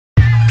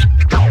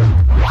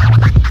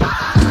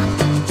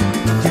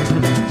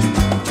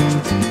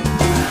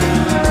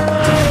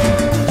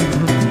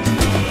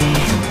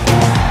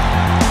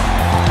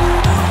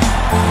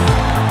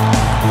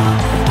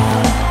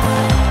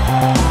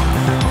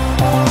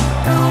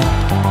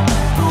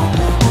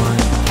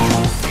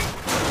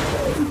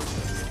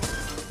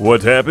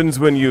What happens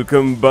when you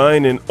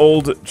combine an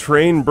old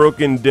train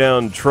broken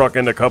down truck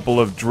and a couple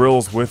of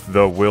drills with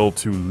the will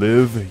to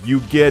live? You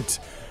get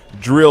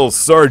Drill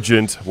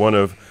Sergeant, one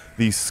of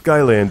the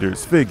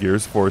Skylanders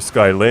figures for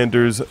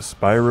Skylanders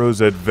Spyro's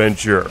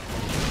Adventure.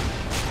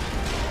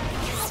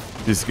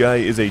 This guy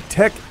is a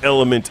tech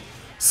element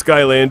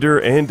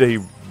Skylander and a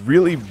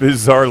really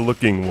bizarre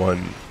looking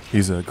one.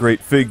 He's a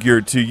great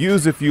figure to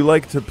use if you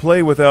like to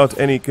play without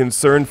any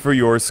concern for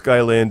your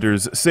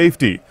Skylanders'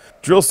 safety.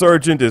 Drill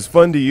Sergeant is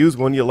fun to use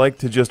when you like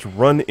to just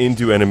run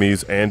into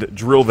enemies and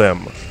drill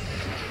them.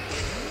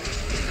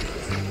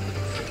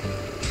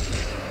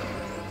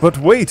 But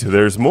wait,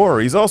 there's more.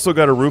 He's also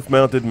got a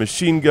roof-mounted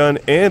machine gun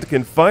and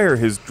can fire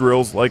his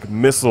drills like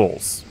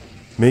missiles,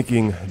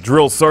 making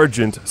Drill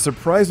Sergeant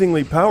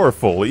surprisingly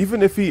powerful,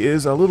 even if he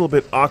is a little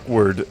bit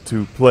awkward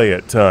to play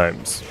at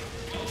times.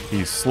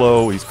 He's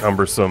slow, he's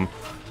cumbersome,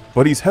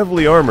 but he's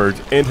heavily armored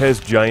and has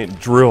giant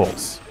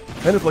drills,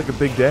 kind of like a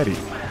Big Daddy.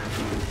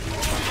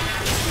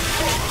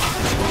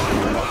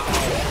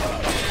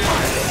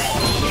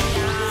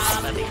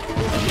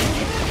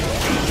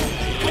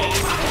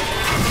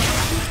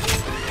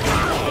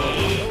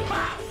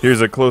 Here's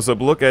a close-up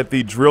look at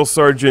the Drill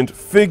Sergeant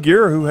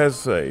figure, who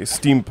has a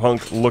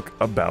steampunk look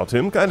about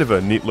him. Kind of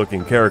a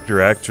neat-looking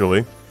character,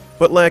 actually,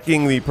 but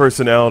lacking the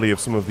personality of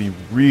some of the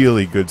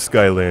really good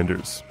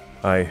Skylanders.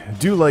 I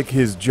do like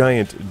his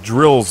giant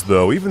drills,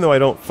 though, even though I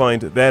don't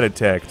find that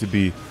attack to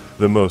be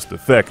the most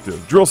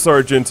effective. Drill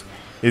Sergeant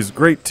is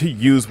great to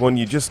use when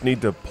you just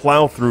need to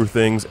plow through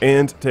things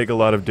and take a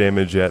lot of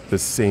damage at the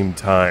same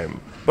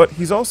time. But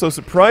he's also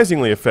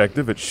surprisingly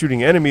effective at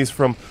shooting enemies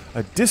from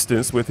a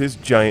distance with his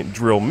giant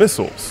drill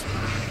missiles.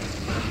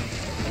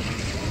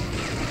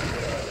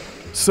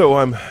 So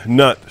I'm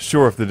not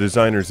sure if the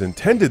designers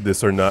intended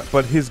this or not,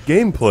 but his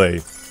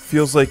gameplay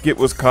feels like it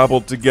was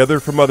cobbled together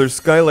from other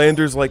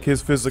Skylanders, like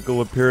his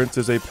physical appearance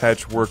is a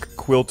patchwork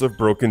quilt of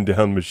broken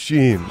down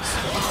machines.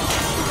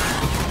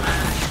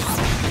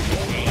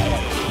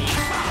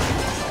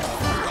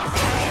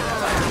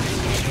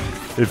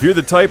 If you're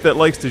the type that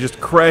likes to just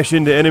crash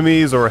into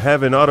enemies or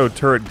have an auto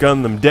turret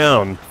gun them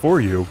down for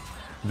you,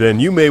 then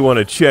you may want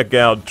to check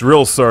out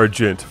Drill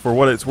Sergeant. For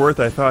what it's worth,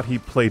 I thought he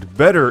played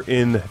better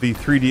in the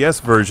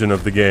 3DS version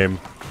of the game.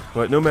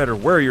 But no matter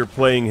where you're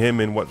playing him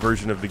in what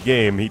version of the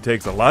game, he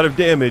takes a lot of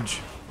damage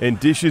and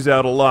dishes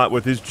out a lot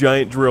with his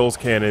giant drills,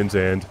 cannons,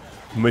 and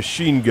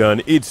machine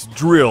gun. It's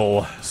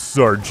Drill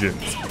Sergeant.